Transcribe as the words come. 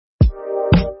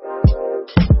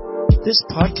This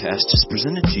podcast is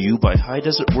presented to you by High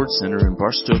Desert Word Center in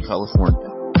Barstow, California.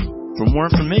 For more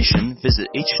information, visit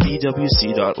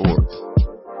hdwc.org.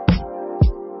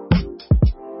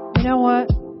 You know what?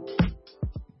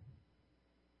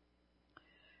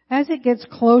 As it gets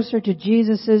closer to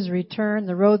Jesus' return,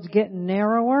 the road's getting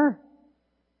narrower.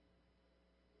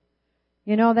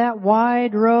 You know, that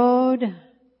wide road,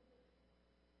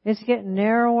 it's getting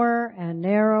narrower and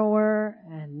narrower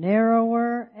and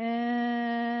narrower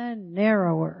and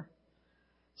narrower.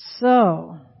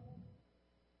 So,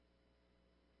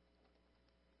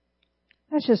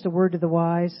 that's just a word to the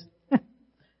wise.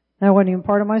 That wasn't even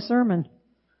part of my sermon.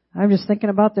 I'm just thinking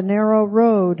about the narrow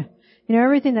road. You know,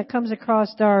 everything that comes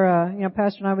across our,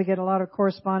 Pastor and I, we get a lot of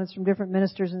correspondence from different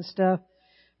ministers and stuff.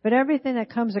 But everything that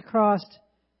comes across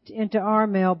into our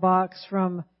mailbox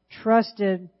from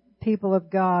trusted people of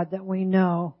God that we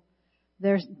know,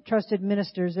 they're trusted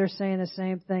ministers, they're saying the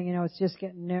same thing. You know, it's just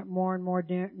getting more and more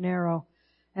narrow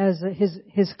as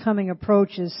his coming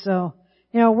approaches. So,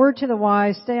 word to the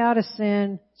wise, stay out of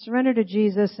sin, surrender to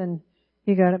Jesus, and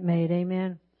you got it made.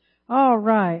 Amen. All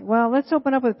right. Well, let's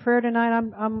open up with prayer tonight.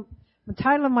 The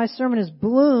title of my sermon is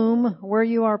Bloom Where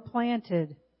You Are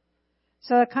Planted.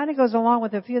 So it kind of goes along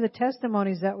with a few of the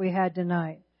testimonies that we had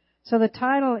tonight. So the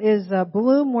title is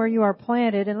Bloom Where You Are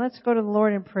Planted, and let's go to the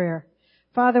Lord in prayer.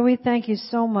 Father, we thank you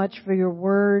so much for your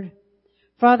word.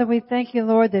 Father, we thank you,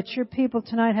 Lord, that your people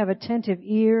tonight have attentive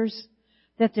ears,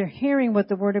 that they're hearing what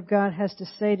the Word of God has to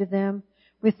say to them.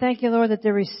 We thank you, Lord, that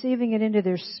they're receiving it into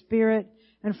their spirit.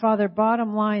 And Father,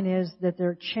 bottom line is that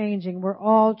they're changing. We're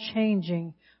all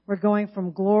changing. We're going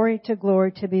from glory to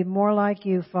glory to be more like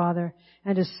you, Father,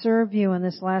 and to serve you in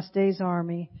this last day's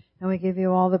army. And we give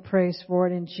you all the praise for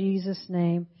it in Jesus'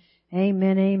 name.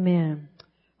 Amen, amen.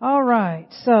 All right,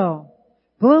 so,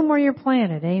 bloom where you're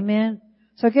planted, amen.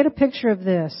 So get a picture of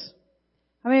this.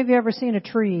 How many of you ever seen a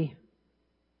tree?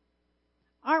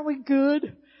 Aren't we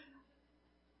good?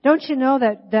 Don't you know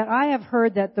that I have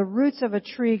heard that the roots of a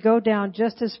tree go down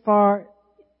just as far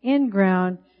in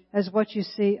ground as what you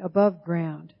see above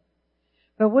ground?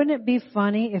 But wouldn't it be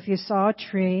funny if you saw a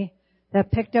tree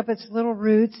that picked up its little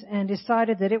roots and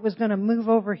decided that it was going to move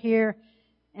over here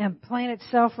and plant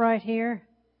itself right here?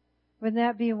 Wouldn't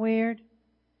that be weird?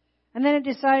 And then it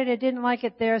decided it didn't like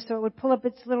it there, so it would pull up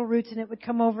its little roots and it would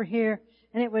come over here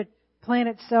and it would plant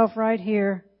itself right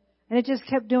here. And it just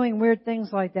kept doing weird things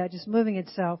like that, just moving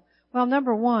itself. Well,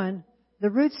 number one, the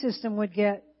root system would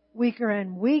get weaker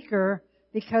and weaker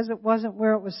because it wasn't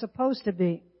where it was supposed to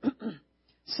be.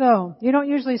 So, you don't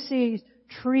usually see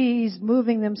trees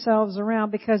moving themselves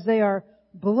around because they are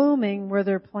blooming where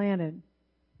they're planted.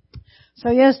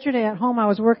 So yesterday at home I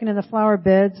was working in the flower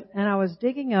beds and I was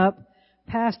digging up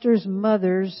Pastor's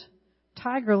mother's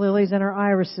tiger lilies and her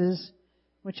irises,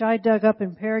 which I dug up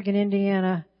in Paragon,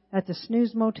 Indiana at the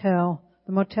Snooze Motel,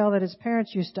 the motel that his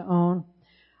parents used to own.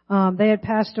 They had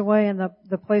passed away and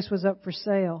the place was up for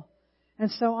sale.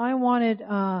 And so I wanted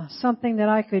something that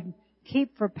I could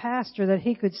keep for Pastor that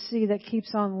he could see that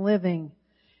keeps on living.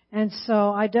 And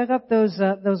so I dug up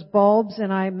those bulbs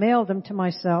and I mailed them to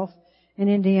myself in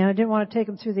Indiana. I didn't want to take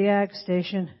them through the ag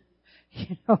station.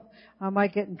 I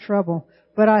might get in trouble.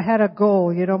 But I had a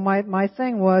goal. My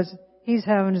thing was he's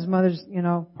having his mother's,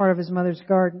 part of his mother's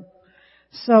garden.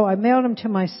 So I mailed them to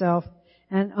myself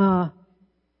and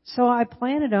so I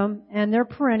planted them, and they're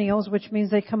perennials, which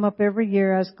means they come up every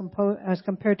year as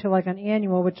compared to like an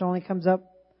annual, which only comes up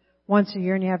once a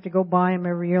year, and you have to go buy them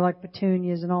every year, like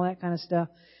petunias and all that kind of stuff.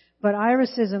 But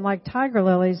irises and like tiger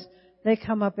lilies, they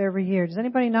come up every year. Does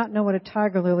anybody not know what a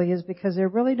tiger lily is? Because they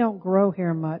really don't grow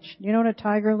here much. You know what a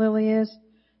tiger lily is?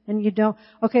 And you don't?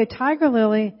 Okay, tiger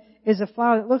lily is a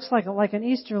flower that looks like an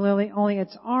Easter lily, only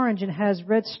it's orange and has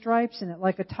red stripes in it,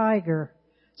 like a tiger.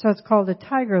 So it's called a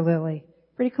tiger lily.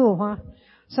 Pretty cool, huh?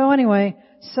 So anyway,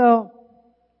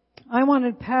 I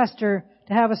wanted Pastor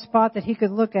to have a spot that he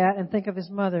could look at and think of his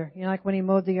mother, like when he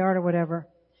mowed the yard or whatever.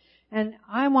 And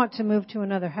I want to move to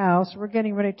another house. We're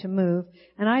getting ready to move.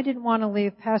 And I didn't want to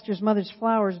leave Pastor's mother's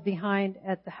flowers behind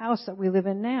at the house that we live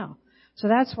in now. So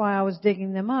that's why I was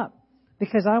digging them up.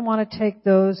 Because I want to take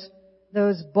those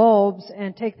bulbs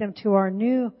and take them to our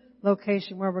new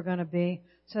location where we're going to be,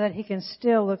 so that he can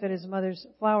still look at his mother's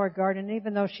flower garden,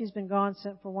 even though she's been gone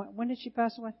since when did she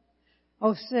pass away?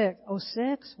 06.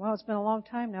 06? Well, it's been a long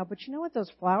time now. But you know what?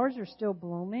 Those flowers are still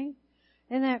blooming.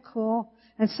 Isn't that cool?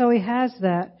 And so he has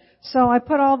that. So I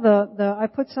put I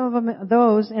put some of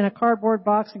those in a cardboard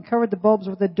box and covered the bulbs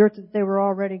with the dirt that they were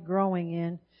already growing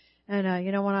in. And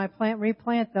when I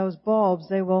replant those bulbs,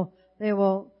 they will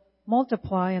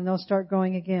multiply and they'll start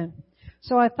growing again.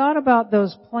 So I thought about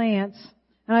those plants.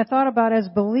 And I thought about, as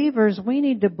believers, we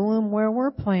need to bloom where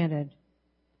we're planted.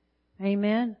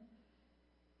 Amen?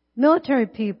 Military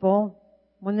people,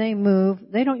 when they move,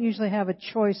 they don't usually have a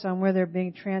choice on where they're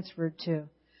being transferred to.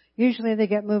 Usually they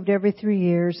get moved every 3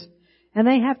 years, and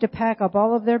they have to pack up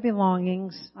all of their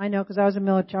belongings. I know, because I was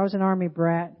an Army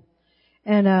brat.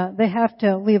 And they have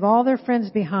to leave all their friends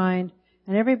behind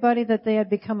and everybody that they had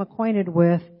become acquainted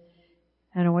with,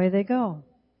 and away they go.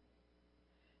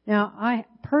 Now, I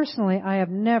have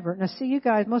never, now see, you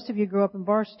guys, most of you grew up in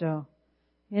Barstow,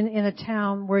 in a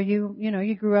town where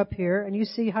you grew up here, and you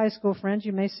see high school friends.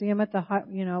 You may see them at the,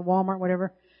 Walmart,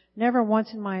 whatever. Never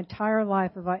once in my entire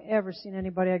life have I ever seen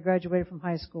anybody I graduated from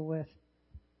high school with.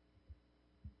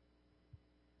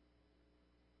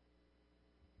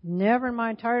 Never in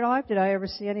my entire life did I ever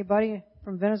see anybody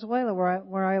from Venezuela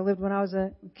where I lived when I was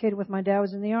a kid with my dad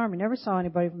was in the Army. Never saw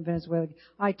anybody from Venezuela.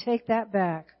 I take that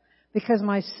back, because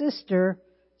my sister,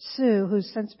 Sue,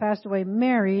 who's since passed away,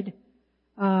 married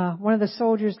one of the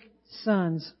soldiers'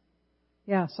 sons.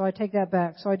 Yeah, so I take that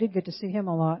back. So I did get to see him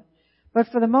a lot. But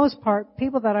for the most part,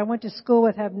 people that I went to school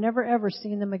with have never ever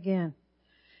seen them again.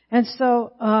 And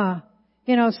so,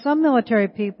 some military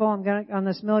people, I'm going on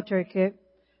this military kick,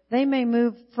 they may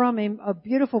move from a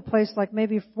beautiful place like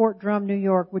maybe Fort Drum, New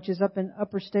York, which is up in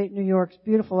upper state New York. It's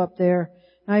beautiful up there.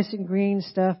 Nice and green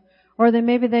stuff. Or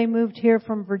maybe they moved here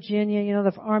from Virginia,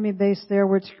 the Army base there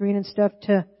where it's green and stuff,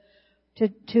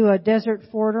 to a desert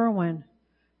Fort Irwin.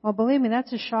 Well, believe me,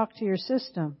 that's a shock to your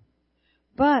system.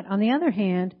 But on the other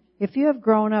hand, if you have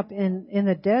grown up in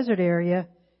the desert area,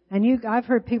 and I've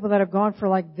heard people that have gone for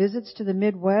like visits to the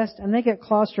Midwest, and they get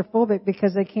claustrophobic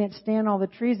because they can't stand all the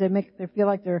trees. They feel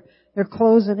like they're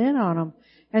closing in on them.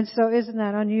 And so isn't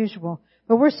that unusual?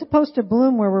 But we're supposed to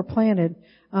bloom where we're planted.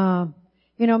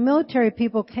 Military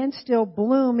people can still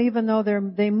bloom even though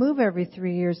they move every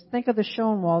 3 years. Think of the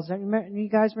Schoenwalds. You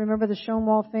guys remember the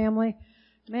Schoenwald family?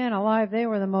 Man alive, they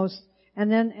were the most.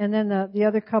 And then the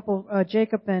other couple,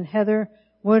 Jacob and Heather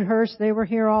Woodhurst, they were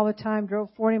here all the time, drove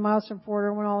 40 miles from Fort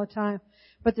Irwin all the time.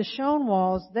 But the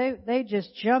Schoenwalds, they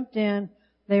just jumped in,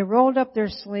 they rolled up their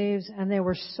sleeves, and they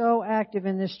were so active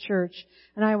in this church.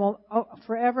 And I will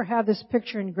forever have this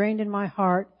picture ingrained in my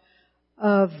heart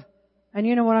of, and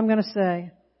you know what I'm going to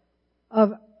say,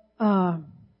 of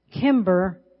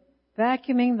Kimber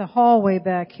vacuuming the hallway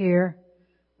back here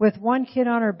with one kid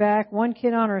on her back, one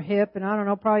kid on her hip, and I don't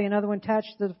know, probably another one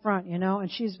attached to the front,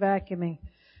 and she's vacuuming.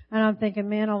 And I'm thinking,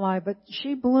 man alive, but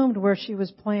she bloomed where she was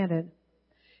planted.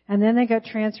 And then they got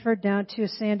transferred down to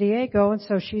San Diego, and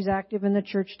so she's active in the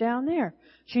church down there.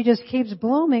 She just keeps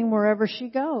blooming wherever she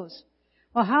goes.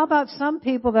 Well, how about some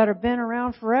people that have been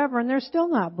around forever and they're still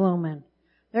not blooming?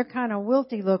 They're kind of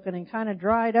wilty looking and kind of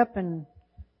dried up and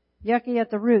yucky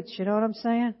at the roots, you know what I'm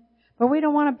saying? But we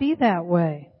don't want to be that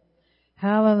way.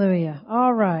 Hallelujah.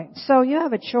 All right. So you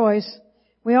have a choice.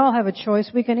 We all have a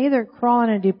choice. We can either crawl in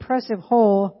a depressive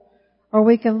hole, or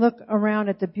we can look around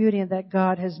at the beauty that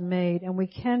God has made, and we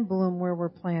can bloom where we're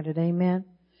planted. Amen.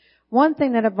 One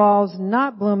thing that involves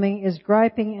not blooming is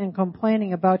griping and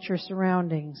complaining about your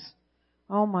surroundings.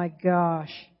 Oh my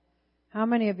gosh. How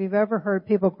many of you have ever heard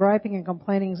people griping and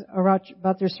complaining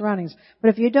about their surroundings? But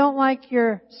if you don't like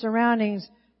your surroundings,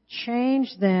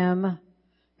 change them,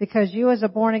 because you as a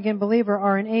born-again believer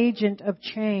are an agent of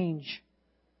change.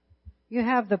 You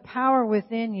have the power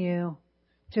within you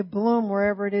to bloom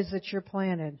wherever it is that you're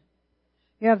planted.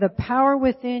 You have the power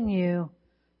within you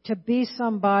to be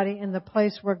somebody in the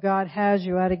place where God has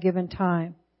you at a given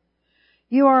time.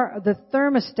 You are the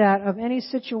thermostat of any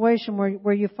situation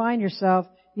where you find yourself.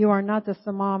 You are not the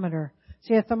thermometer.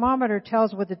 See, a thermometer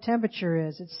tells what the temperature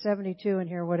is. It's 72 in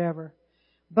here, whatever.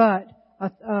 But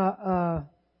a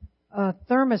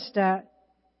thermostat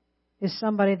is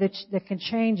somebody that can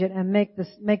change it and make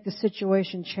the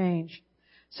situation change.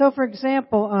 So, for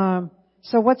example,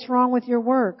 so what's wrong with your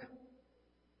work?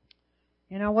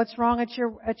 What's wrong at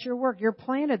your work? You're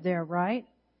planted there, right?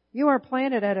 You are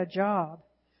planted at a job.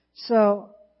 So,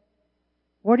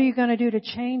 what are you going to do to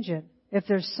change it? If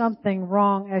there's something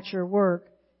wrong at your work,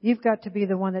 you've got to be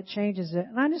the one that changes it.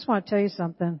 And I just want to tell you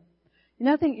something.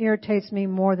 Nothing irritates me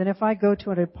more than if I go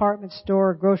to a department store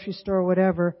or grocery store or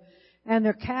whatever, and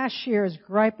their cashier is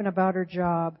griping about her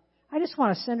job. I just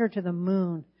want to send her to the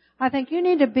moon. I think you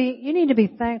need to be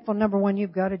thankful, number one,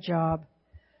 you've got a job.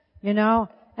 And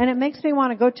it makes me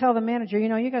want to go tell the manager,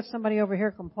 you got somebody over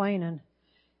here complaining,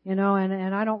 and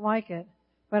I don't like it.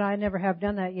 But I never have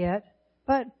done that yet.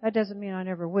 But that doesn't mean I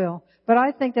never will. But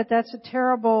I think that that's a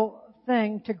terrible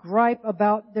thing to gripe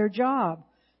about their job.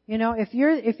 If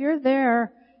you're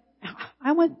there,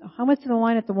 I went to the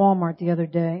line at the Walmart the other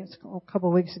day, it's a couple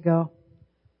of weeks ago.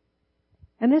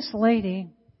 And this lady,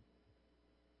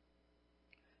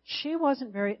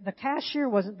 the cashier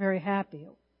wasn't very happy.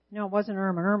 No, it wasn't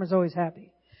Irma. Irma's always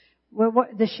happy.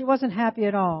 She wasn't happy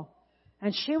at all.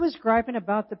 And she was griping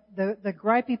about the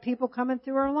gripey people coming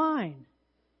through her line.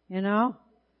 You know?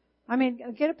 I mean,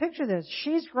 get a picture of this.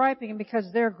 She's griping because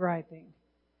they're griping.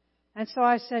 And so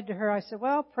I said to her,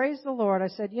 well, praise the Lord. I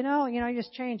said, you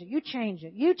just change it. You change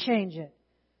it. You change it.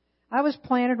 I was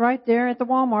planted right there at the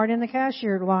Walmart in the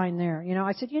cashier line there.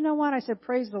 I said, you know what? I said,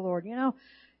 praise the Lord.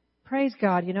 Praise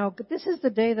God. This is the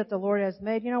day that the Lord has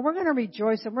made. We're going to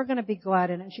rejoice and we're going to be glad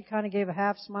in it. And she kind of gave a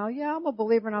half smile. Yeah, I'm a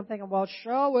believer. And I'm thinking, well,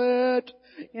 show it.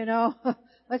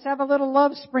 Let's have a little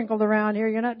love sprinkled around here.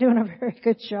 You're not doing a very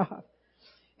good job.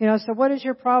 So what is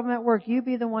your problem at work? You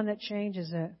be the one that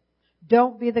changes it.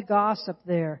 Don't be the gossip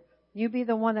there. You be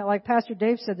the one that, like Pastor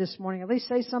Dave said this morning, at least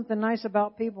say something nice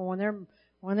about people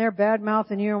when they're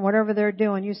bad-mouthing you and whatever they're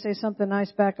doing. You say something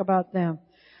nice back about them.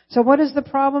 So what is the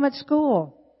problem at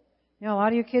school? A lot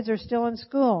of you kids are still in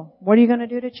school. What are you going to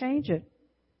do to change it?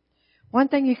 One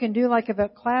thing you can do, like if a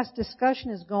class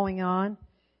discussion is going on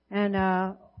and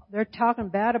they're talking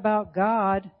bad about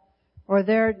God, or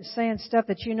they're saying stuff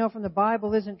that from the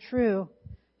Bible isn't true,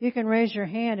 you can raise your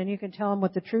hand and you can tell them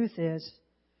what the truth is.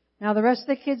 Now the rest of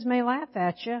the kids may laugh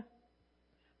at you.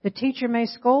 The teacher may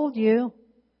scold you.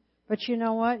 But you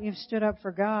know what? You've stood up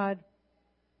for God.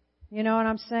 You know what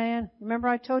I'm saying? Remember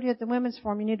I told you at the women's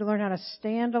forum, you need to learn how to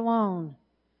stand alone.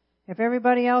 If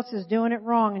everybody else is doing it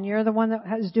wrong and you're the one that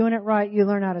is doing it right, you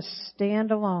learn how to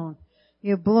stand alone.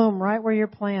 You bloom right where you're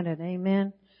planted.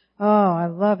 Amen? Oh, I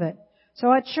love it.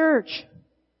 So at church,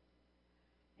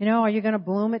 are you going to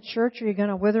bloom at church or are you going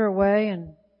to wither away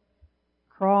and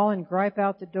crawl and gripe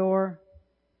out the door?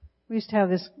 We used to have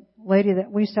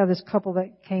this couple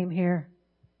that came here.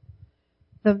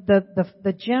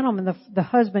 The gentleman, the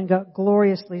husband got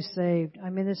gloriously saved.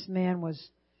 I mean, this man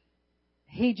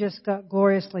he just got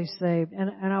gloriously saved.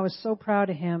 And I was so proud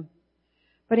of him.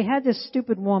 But he had this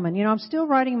stupid woman. I'm still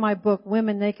writing my book,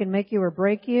 Women, They Can Make You or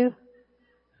Break You.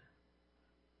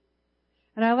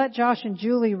 And I let Josh and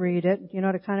Julie read it,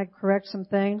 to kind of correct some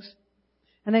things.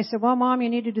 And they said, well, Mom, you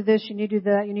need to do this, you need to do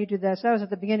that, you need to do that. So that was at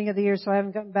the beginning of the year, so I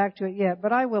haven't gotten back to it yet.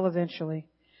 But I will eventually.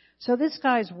 So this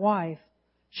guy's wife,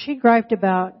 she griped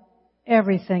about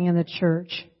everything in the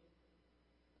church.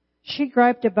 She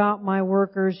griped about my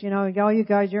workers. All you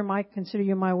guys, consider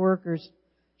you my workers.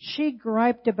 She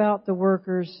griped about the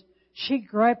workers. She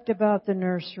griped about the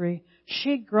nursery.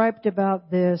 She griped about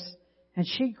this. And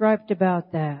she griped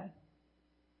about that.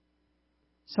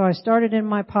 So I started in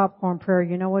my popcorn prayer.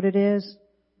 You know what it is?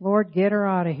 Lord, get her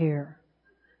out of here.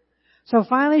 So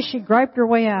finally she griped her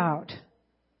way out.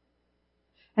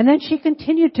 And then she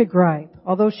continued to gripe,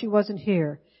 although she wasn't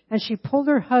here. And she pulled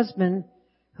her husband,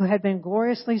 who had been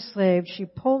gloriously saved, she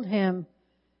pulled him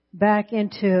back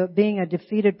into being a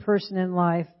defeated person in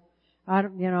life. I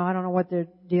don't know what their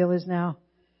deal is now.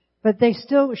 But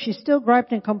she still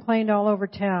griped and complained all over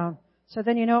town. So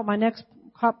then you know what my next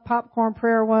popcorn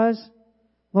prayer was?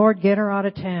 Lord, get her out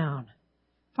of town.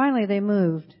 Finally they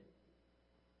moved.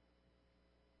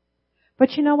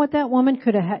 But you know what that woman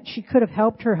she could have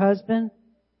helped her husband.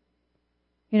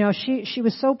 She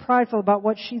was so prideful about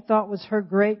what she thought was her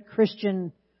great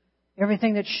Christian,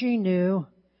 everything that she knew,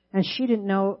 and she didn't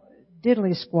know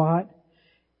diddly squat,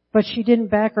 but she didn't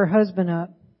back her husband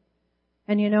up.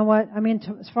 And you know what? I mean,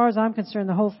 as far as I'm concerned,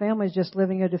 the whole family is just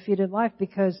living a defeated life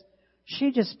because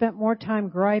she just spent more time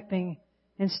griping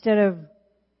instead of,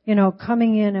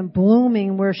 coming in and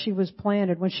blooming where she was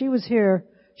planted. When she was here,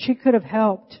 she could have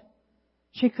helped.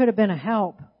 She could have been a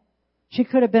help. She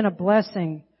could have been a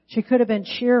blessing. She could have been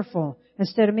cheerful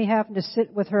instead of me having to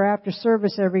sit with her after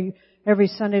service every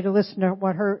Sunday to listen to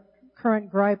what her current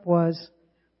gripe was.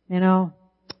 Don't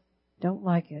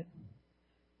like it.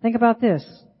 Think about this.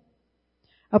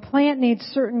 A plant needs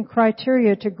certain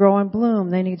criteria to grow and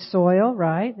bloom. They need soil,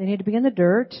 right? They need to be in the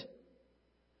dirt.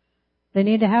 They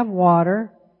need to have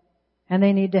water. And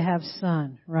they need to have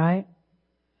sun, right?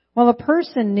 Well, a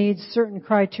person needs certain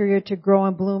criteria to grow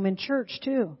and bloom in church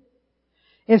too.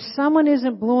 If someone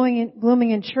isn't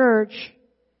blooming in church,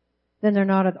 then they're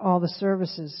not at all the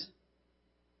services.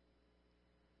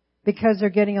 Because they're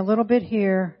getting a little bit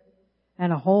here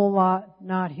and a whole lot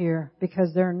not here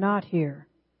because they're not here.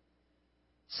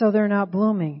 So they're not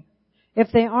blooming.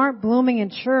 If they aren't blooming in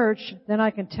church, then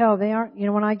I can tell they aren't,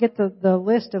 when I get the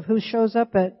list of who shows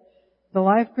up at the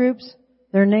life groups,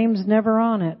 their name's never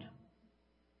on it.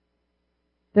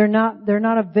 They're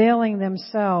not availing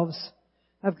themselves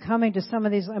of coming to some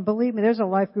of these, and believe me, there's a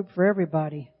life group for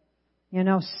everybody.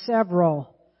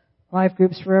 Several life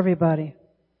groups for everybody.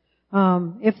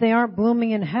 If they aren't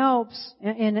blooming in helps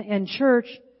in church,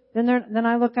 then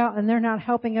I look out and they're not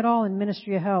helping at all in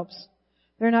ministry of helps.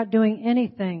 They're not doing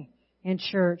anything in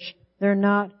church. They're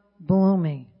not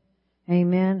blooming.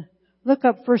 Amen. Look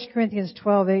up 1 Corinthians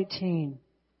 12:18.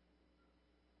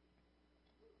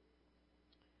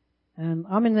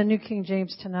 I'm in the New King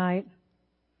James tonight.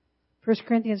 1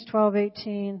 Corinthians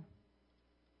 12:18.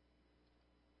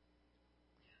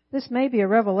 This may be a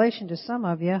revelation to some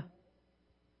of you.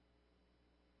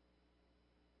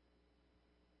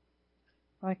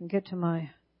 If I can get to my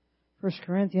 1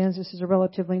 Corinthians, this is a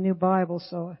relatively new Bible,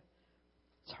 so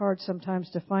it's hard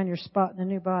sometimes to find your spot in the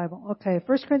new Bible. Okay,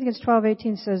 1 Corinthians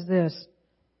 12:18 says this.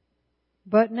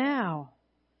 But now,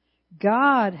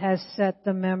 God has set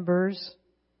the members.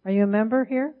 Are you a member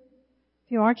here?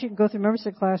 If you aren't, you can go through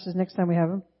membership classes next time we have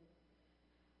them.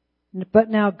 But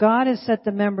now God has set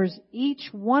the members, each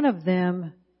one of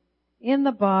them, in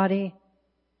the body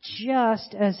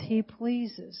just as He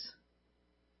pleases.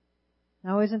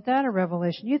 Now, isn't that a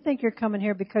revelation? You think you're coming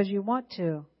here because you want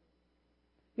to.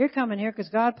 You're coming here because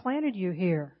God planted you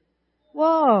here.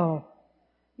 Whoa.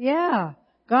 Yeah.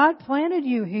 God planted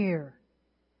you here.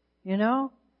 You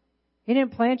know? He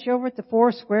didn't plant you over at the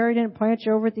Four Square. He didn't plant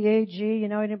you over at the AG. You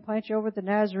know, He didn't plant you over at the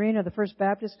Nazarene or the First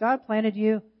Baptist. God planted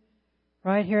you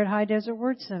right here at High Desert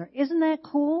Word Center. Isn't that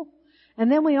cool?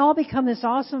 And then we all become this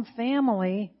awesome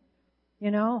family, you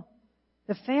know.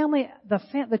 The family,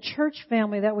 the church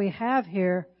family that we have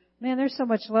here, man, there's so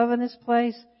much love in this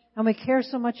place, and we care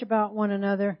so much about one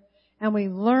another, and we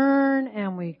learn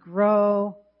and we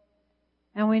grow,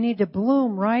 and we need to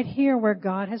bloom right here where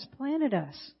God has planted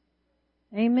us.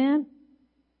 Amen?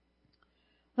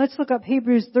 Let's look up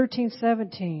Hebrews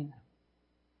 13:17.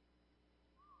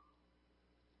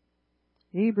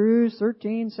 Hebrews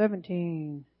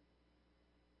 13:17.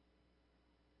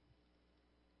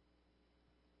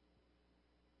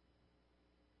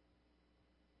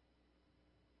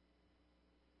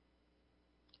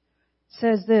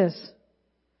 Says this,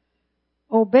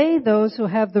 obey those who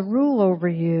have the rule over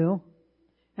you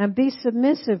and be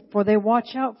submissive, for they watch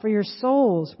out for your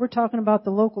souls. We're talking about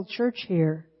the local church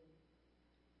here.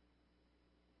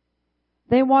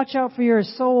 They watch out for your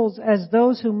souls as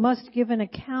those who must give an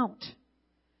account.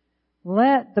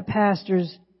 Let the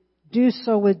pastors do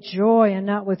so with joy and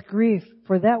not with grief,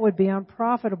 for that would be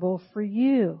unprofitable for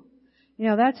you. You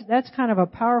know, that's kind of a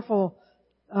powerful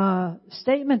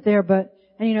statement there, but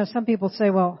and you know, some people say,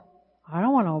 well, I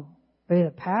don't want to obey the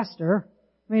pastor.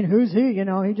 I mean, who's he? You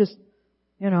know, he just,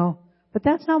 you know. But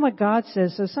that's not what God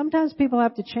says. So sometimes people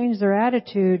have to change their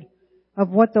attitude of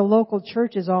what the local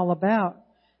church is all about.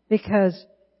 Because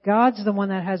God's the one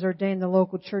that has ordained the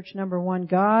local church, number one.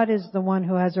 God is the one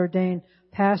who has ordained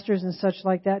pastors and such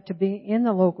like that to be in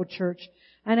the local church.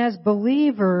 And as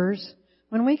believers,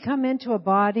 when we come into a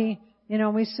body, you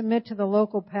know, we submit to the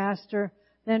local pastor,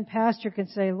 then pastor can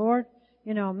say, Lord,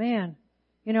 you know, man,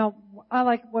 you know, I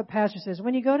like what pastor says.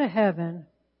 When you go to heaven,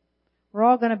 we're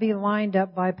all going to be lined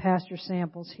up by Pastor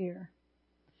Samples here.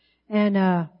 And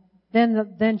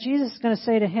then Jesus is going to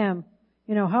say to him,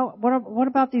 you know, what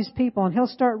about these people? And he'll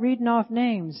start reading off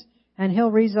names. And he'll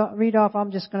read off,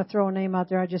 I'm just going to throw a name out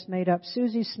there I just made up,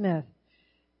 Susie Smith.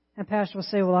 And pastor will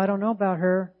say, well, I don't know about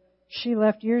her. She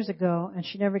left years ago and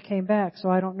she never came back,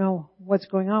 so I don't know what's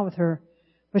going on with her.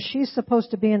 But she's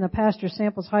supposed to be in the Pastor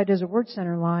Samples High Desert Word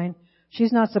Center line.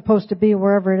 She's not supposed to be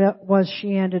wherever it was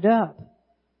she ended up.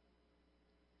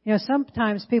 You know,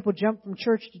 sometimes people jump from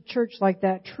church to church like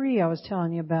that tree I was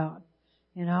telling you about,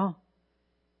 you know.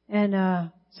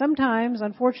 And sometimes,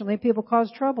 unfortunately, people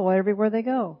cause trouble everywhere they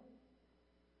go,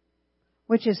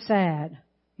 which is sad.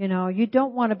 You know, you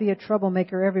don't want to be a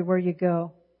troublemaker everywhere you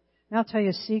go. And I'll tell you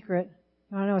a secret.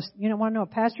 You want to know a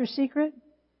pastor's secret?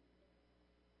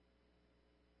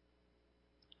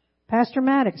 Pastor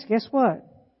Maddox, guess what?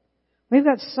 We've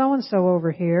got so-and-so over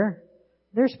here.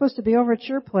 They're supposed to be over at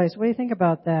your place. What do you think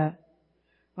about that?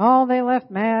 Oh, they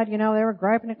left mad. You know, they were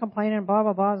griping and complaining and blah,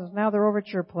 blah, blah. Now they're over at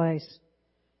your place.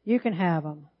 You can have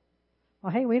them.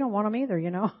 Well, hey, we don't want them either, you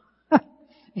know.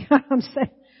 You know what I'm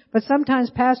saying? But sometimes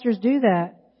pastors do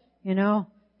that, you know.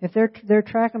 If they're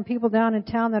tracking people down in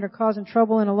town that are causing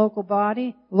trouble in a local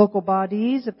bodies,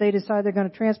 if they decide they're going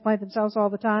to transplant themselves all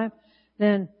the time,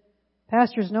 then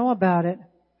pastors know about it.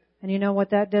 And you know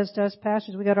what that does to us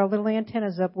pastors? We got our little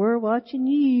antennas up. We're watching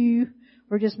you.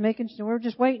 We're just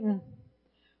waiting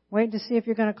to see if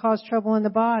you're going to cause trouble in the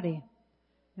body.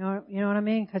 You know what I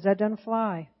mean? Because that doesn't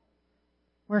fly.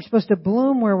 We're supposed to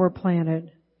bloom where we're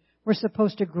planted. We're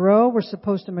supposed to grow. We're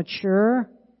supposed to mature.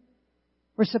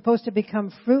 We're supposed to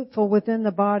become fruitful within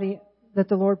the body that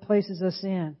the Lord places us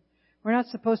in. We're not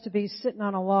supposed to be sitting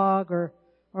on a log or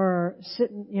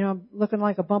sitting, looking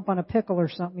like a bump on a pickle or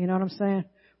something. You know what I'm saying?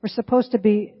 We're supposed to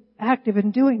be active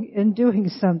in doing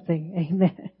something.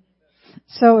 Amen.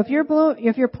 So if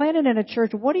you're planted in a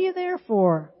church, what are you there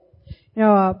for?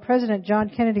 President John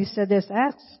Kennedy said this: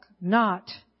 ask not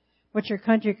what your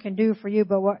country can do for you,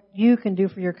 but what you can do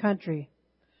for your country.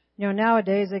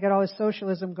 Nowadays they got all this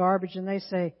socialism garbage, and they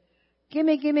say,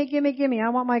 gimme, gimme, gimme, gimme. I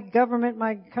want my government,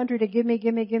 my country to give me,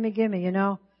 gimme, gimme, gimme,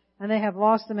 And they have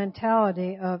lost the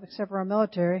mentality of, except for our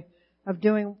military, of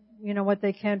doing, what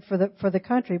they can for the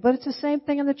country. But it's the same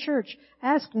thing in the church.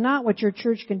 Ask not what your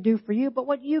church can do for you, but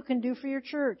what you can do for your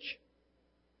church.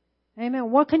 Amen.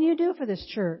 What can you do for this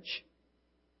church?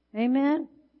 Amen.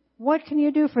 What can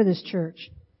you do for this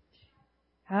church?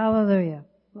 Hallelujah.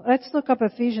 Let's look up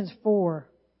Ephesians 4.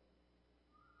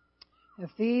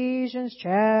 Ephesians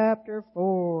chapter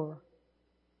 4.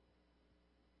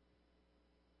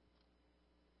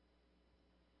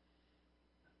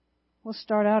 We'll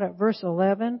start out at verse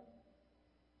 11.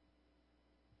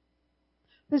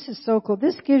 This is so cool.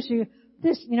 This gives you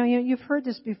this, you've heard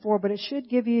this before, but it should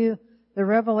give you the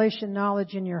revelation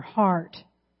knowledge in your heart.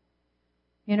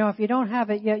 If you don't have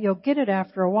it yet, you'll get it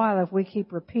after a while if we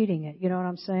keep repeating it. You know what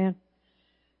I'm saying?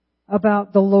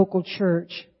 About the local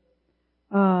church.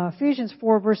 Ephesians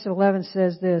 4 verse 11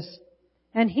 says this: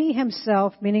 and He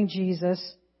Himself, meaning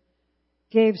Jesus,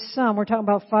 gave some, we're talking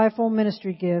about fivefold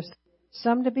ministry gifts,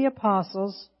 some to be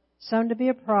apostles, some to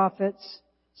be prophets,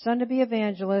 some to be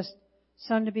evangelists,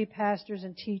 some to be pastors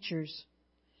and teachers.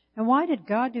 And why did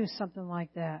God do something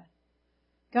like that?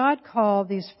 God called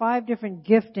these 5 different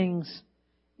giftings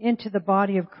into the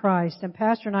body of Christ. And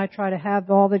Pastor and I try to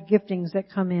have all the giftings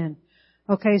that come in.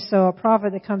 Okay, so a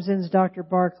prophet that comes in is Dr.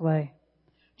 Barclay.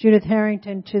 Judith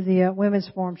Harrington to the Women's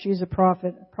Forum, she's a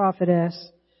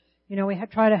prophetess. We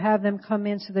try to have them come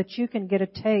in so that you can get a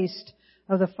taste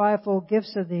of the fivefold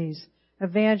gifts of these.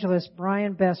 Evangelist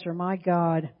Brian Besser, my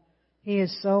God, he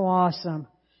is so awesome.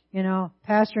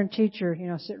 Pastor and teacher,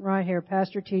 sitting right here,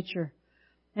 pastor, teacher.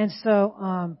 And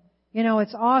so,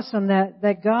 it's awesome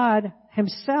that God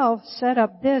Himself set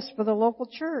up this for the local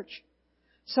church.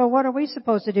 So what are we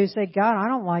supposed to do? Say, God, I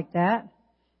don't like that,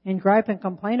 and gripe and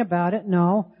complain about it?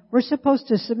 No. We're supposed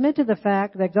to submit to the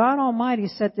fact that God Almighty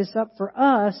set this up for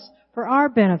us, for our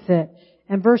benefit.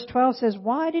 And verse 12 says,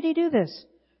 why did He do this?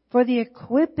 For the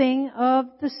equipping of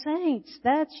the saints.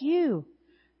 That's you.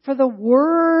 For the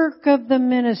work of the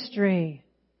ministry.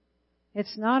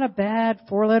 It's not a bad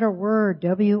 4-letter word.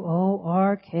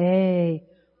 W-O-R-K.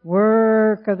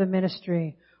 Work of the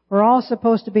ministry. We're all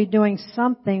supposed to be doing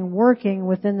something, working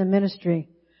within the ministry.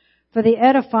 For the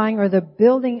edifying or the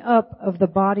building up of the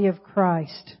body of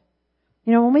Christ.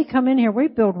 When we come in here, we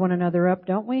build one another up,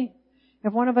 don't we?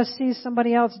 If one of us sees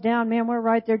somebody else down, man, we're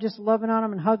right there just loving on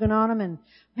them and hugging on them and,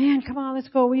 man, come on, let's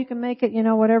go. Well, you can make it,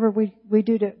 whatever we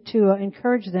do to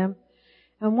encourage them.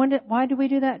 And why do we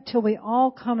do that? Till we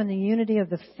all come in the unity of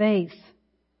the faith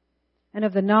and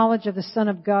of the knowledge of the Son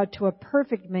of God to a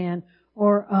perfect man,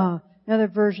 or another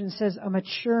version says a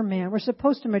mature man. We're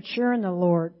supposed to mature in the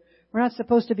Lord. We're not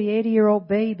supposed to be 80-year-old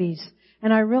babies.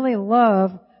 And I really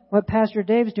love what Pastor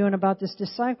Dave's doing about this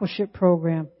discipleship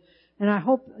program. And I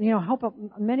hope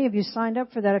many of you signed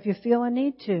up for that if you feel a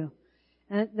need to.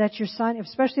 And that you're signed,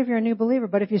 especially if you're a new believer.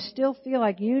 But if you still feel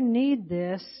like you need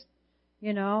this,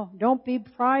 don't be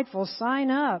prideful. Sign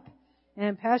up.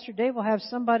 And Pastor Dave will have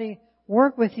somebody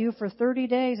work with you for 30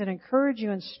 days and encourage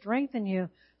you and strengthen you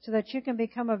so that you can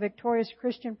become a victorious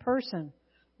Christian person.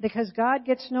 Because God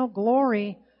gets no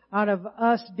glory out of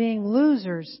us being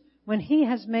losers when He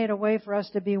has made a way for us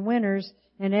to be winners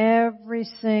in every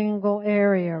single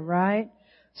area, right?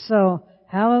 So,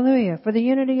 hallelujah. For the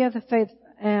unity of the faith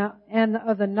and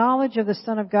of the knowledge of the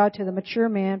Son of God to the mature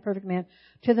man, perfect man,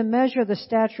 to the measure of the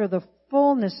stature of the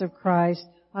fullness of Christ.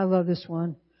 I love this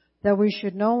one. That we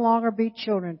should no longer be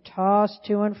children tossed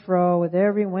to and fro with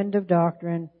every wind of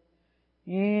doctrine.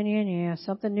 Yeah.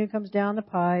 Something new comes down the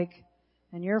pike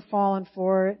and you're falling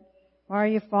for it. Why are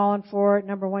you falling for it?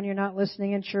 Number 1, you're not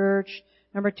listening in church.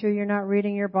 Number 2, you're not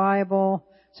reading your Bible.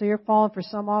 So you're falling for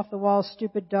some off-the-wall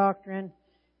stupid doctrine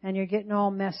and you're getting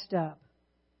all messed up.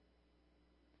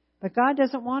 But God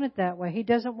doesn't want it that way. He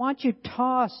doesn't want you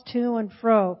tossed to and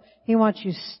fro. He wants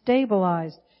you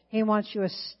stabilized. He wants you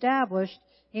established.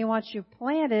 He wants you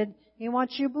planted. He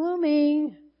wants you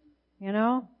blooming.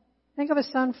 Think of a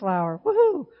sunflower.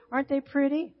 Woohoo! Aren't they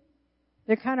pretty?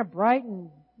 They're kind of bright and,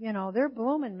 they're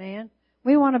blooming, man.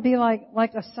 We want to be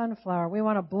like a sunflower. We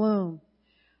want to bloom.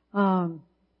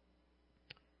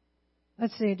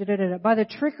 Let's see. By the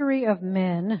trickery of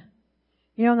men.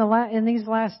 You know, in these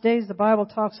last days, the Bible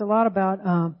talks a lot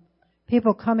about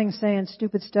people coming saying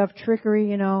stupid stuff,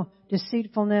 trickery, you know,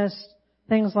 deceitfulness,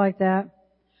 things like that.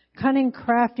 Cunning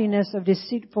craftiness of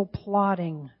deceitful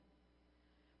plotting.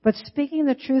 But speaking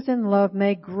the truth in love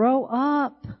may grow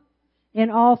up in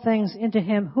all things into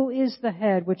Him who is the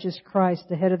head, which is Christ,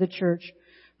 the head of the church,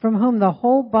 from whom the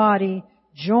whole body,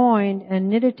 joined and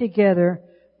knitted together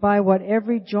by what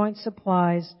every joint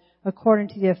supplies, according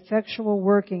to the effectual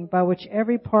working by which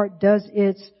every part does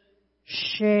its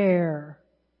share,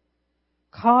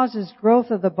 causes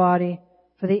growth of the body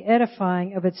for the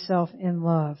edifying of itself in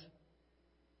love.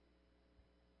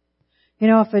 You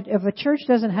know, if a church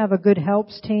doesn't have a good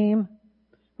helps team,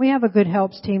 we have a good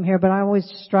helps team here, but I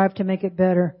always strive to make it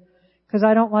better. Because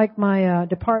I don't like my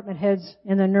department heads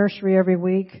in the nursery every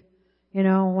week, you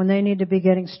know, when they need to be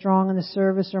getting strong in the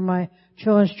service, or my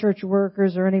children's church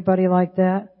workers or anybody like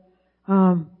that.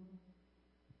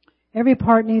 Every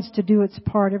part needs to do its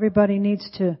part. Everybody needs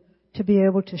to be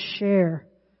able to share,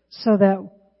 so that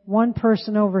one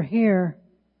person over here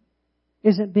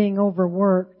isn't being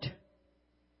overworked.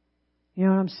 You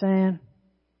know what I'm saying?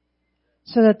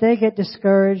 So that they get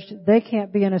discouraged. They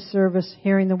can't be in a service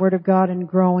hearing the Word of God and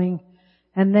growing,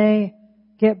 and they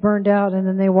get burned out and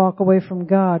then they walk away from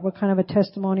God. What kind of a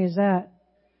testimony is that?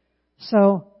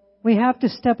 So we have to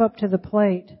step up to the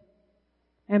plate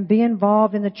and be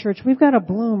involved in the church. We've got a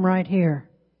bloom right here.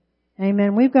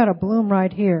 Amen. We've got a bloom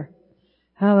right here.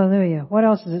 Hallelujah. What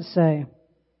else does it say?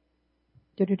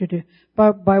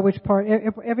 By which part,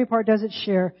 every part does its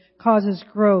share, causes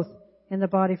growth in the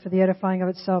body for the edifying of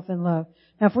itself in love.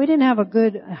 Now, if we didn't have a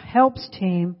good helps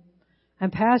team,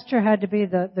 and pastor had to be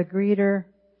the greeter,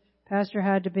 pastor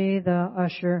had to be the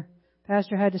usher,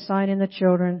 pastor had to sign in the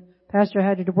children, pastor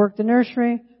had to work the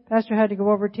nursery, pastor had to go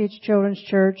over to teach children's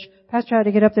church, pastor had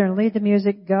to get up there and lead the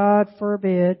music, God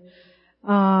forbid,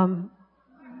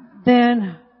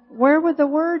 then where would the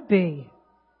word be?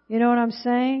 You know what I'm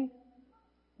saying?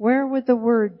 Where would the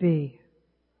word be?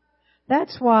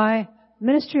 That's why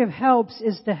ministry of helps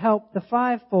is to help the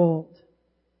fivefold,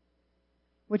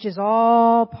 which is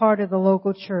all part of the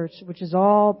local church, which is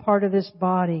all part of this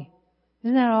body.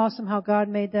 Isn't that awesome how God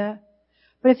made that?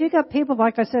 But if you've got people,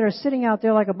 like I said, are sitting out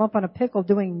there like a bump on a pickle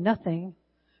doing nothing,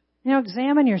 you know,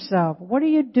 examine yourself. What are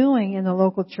you doing in the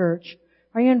local church?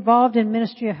 Are you involved in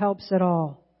ministry of helps at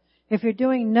all? If you're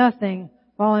doing nothing,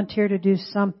 volunteer to do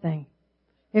something.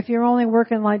 If you're only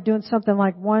working like doing something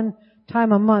like one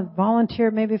time a month,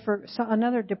 volunteer maybe for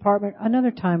another department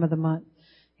another time of the month.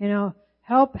 You know,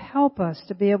 help us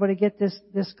to be able to get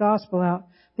this gospel out,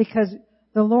 because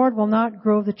the Lord will not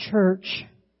grow the church.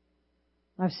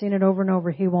 I've seen it over and over.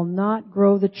 He will not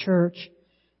grow the church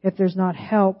if there's not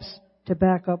helps to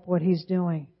back up what He's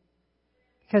doing.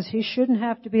 Because He shouldn't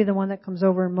have to be the one that comes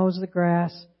over and mows the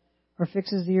grass or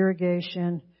fixes the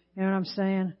irrigation. You know what I'm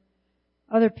saying?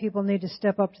 Other people need to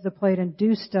step up to the plate and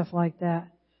do stuff like that.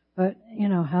 But, you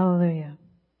know, hallelujah.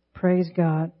 Praise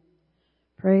God.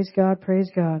 Praise God,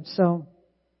 praise God. So,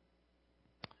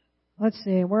 let's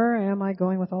see, where am I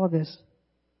going with all of this?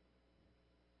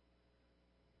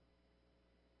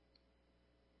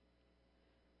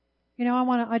 You know,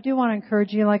 I do want to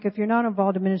encourage you, like if you're not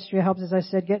involved in ministry of helps, as I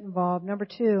said, get involved. Number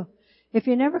 2, if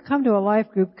you never come to a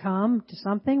life group, come to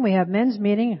something. We have men's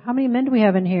meeting. How many men do we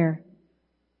have in here?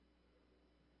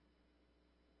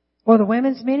 Or the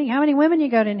women's meeting? How many women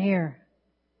you got in here?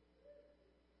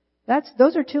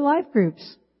 Those are 2 life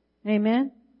groups.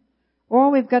 Amen.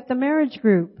 Or we've got the marriage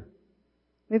group.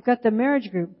 We've got the marriage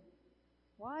group.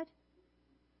 What?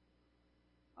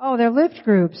 Oh, they're lift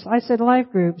groups. I said life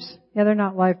groups. Yeah, they're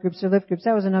not life groups, they're lift groups.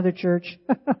 That was another church.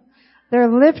 They're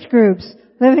lift groups.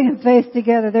 Living in faith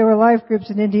together. They were life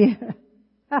groups in Indiana.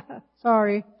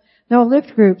 Sorry. No,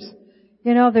 lift groups.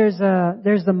 You know, there's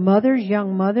the mothers,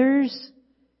 young mothers,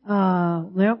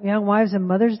 young wives and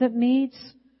mothers that meets.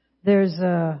 There's,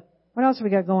 what else have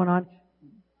we got going on?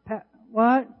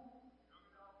 What?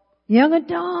 Young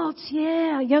adults,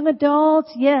 yeah. Young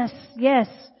adults, yes.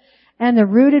 And the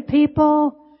rooted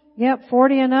people, yep,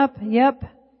 40 and up, yep.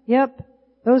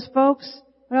 Those folks.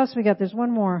 What else we got? There's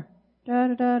one more.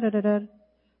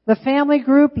 The family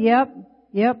group, yep.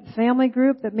 Family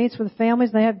group that meets with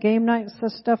families. They have game nights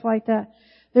and stuff like that.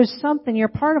 There's something, you're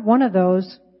part of one of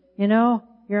those, you know.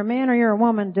 You're a man or you're a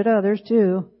woman, there's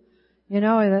 2. You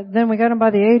know, then we got them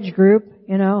by the age group,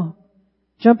 you know.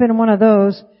 Jump into one of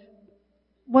those.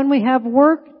 When we have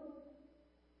work,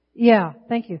 yeah,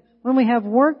 thank you. When we have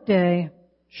work day,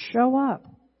 show up.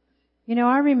 You know,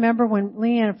 I remember when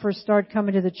Leanne first started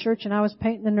coming to the church and I was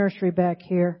painting the nursery back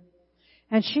here.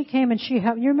 And she came and she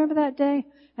helped. You remember that day?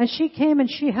 And she came and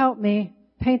she helped me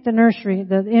paint the nursery,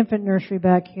 the infant nursery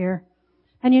back here.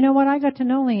 And you know what? I got to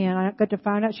know Leanne. I got to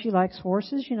find out she likes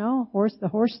horses, you know, the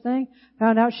horse thing.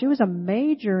 Found out she was a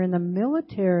major in the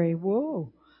military.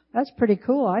 Whoa. That's pretty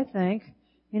cool, I think.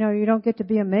 You know, you don't get to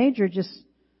be a major just,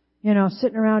 you know,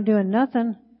 sitting around doing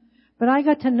nothing. But I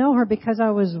got to know her because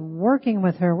I was working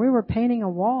with her. We were painting a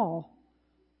wall.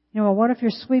 You know, what if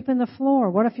you're sweeping the floor?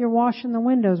 What if you're washing the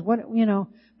windows?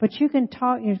 But you can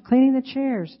talk, you're cleaning the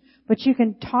chairs, but you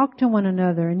can talk to one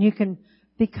another and you can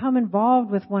become involved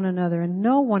with one another and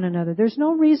know one another. There's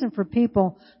no reason for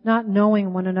people not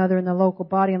knowing one another in the local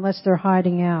body unless they're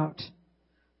hiding out.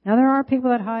 Now there are people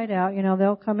that hide out, you know,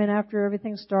 they'll come in after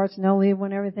everything starts and they'll leave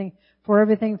before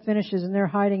everything finishes and they're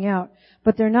hiding out.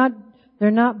 But they're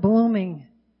not blooming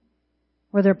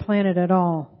where they're planted at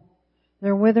all.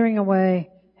 They're withering away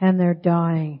and they're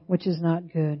dying, which is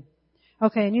not good.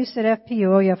 Okay, and you said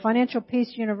FPU. Oh yeah, Financial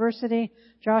Peace University.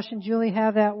 Josh and Julie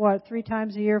have that, 3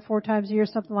 times a year, 4 times a year,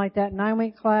 something like that,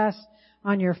 9-week class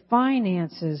on your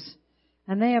finances.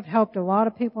 And they have helped a lot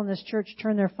of people in this church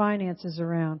turn their finances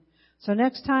around. So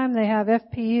next time they have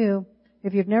FPU,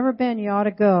 if you've never been, you ought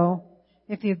to go.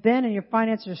 If you've been and your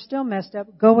finances are still messed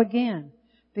up, go again.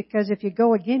 Because if you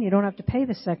go again, you don't have to pay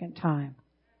the second time.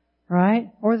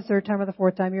 Right? Or the third time or the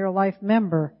fourth time. You're a life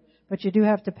member. But you do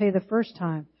have to pay the first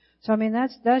time. So I mean,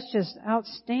 that's just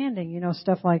outstanding, you know,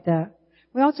 stuff like that.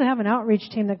 We also have an outreach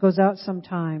team that goes out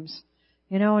sometimes,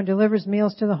 you know, and delivers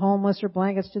meals to the homeless or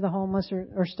blankets to the homeless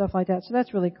or stuff like that. So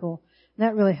that's really cool. And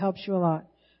that really helps you a lot.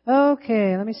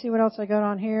 Okay, let me see what else I got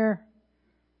on here.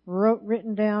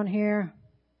 Written down here.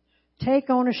 Take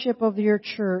ownership of your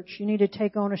church. You need to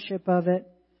take ownership of it.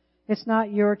 It's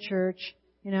not your church.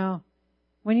 You know,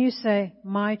 when you say,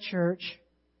 my church,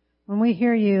 when we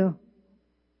hear you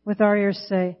with our ears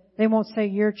say, they won't say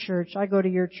your church, I go to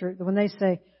your church. But when they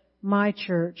say, my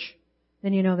church,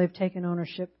 then you know they've taken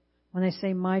ownership. When they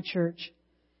say my church.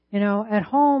 You know, at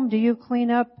home, do you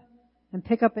clean up and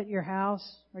pick up at your house?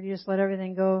 Or do you just let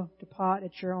everything go to pot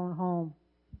at your own home?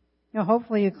 You know,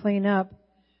 hopefully you clean up.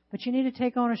 But you need to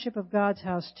take ownership of God's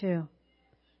house too.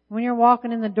 When you're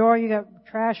walking in the door, you got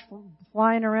trash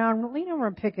flying around, lean over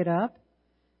and pick it up.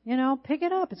 You know, pick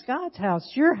it up. It's God's house.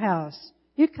 It's your house.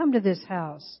 You come to this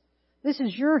house. This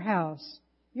is your house.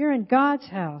 You're in God's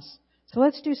house. So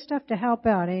let's do stuff to help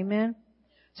out. Amen.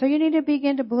 So you need to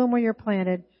begin to bloom where you're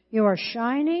planted. You are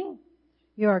shining.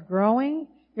 You are growing.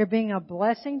 You're being a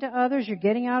blessing to others. You're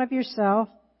getting out of yourself.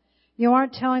 You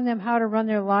aren't telling them how to run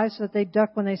their lives so that they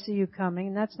duck when they see you coming.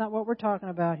 And that's not what we're talking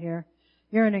about here.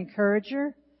 You're an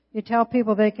encourager. You tell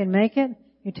people they can make it.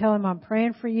 You tell them I'm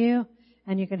praying for you.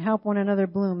 And you can help one another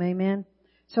bloom. Amen.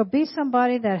 So be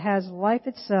somebody that has life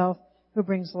itself who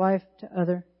brings life to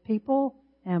other people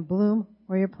and bloom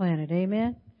where you're planted.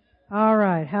 Amen. All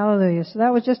right. Hallelujah. So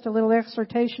that was just a little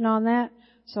exhortation on that.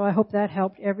 So I hope that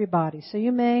helped everybody. So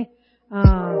you may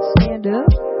stand up.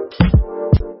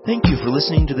 Thank you for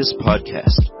listening to this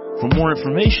podcast. For more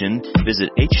information, visit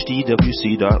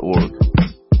hdwc.org.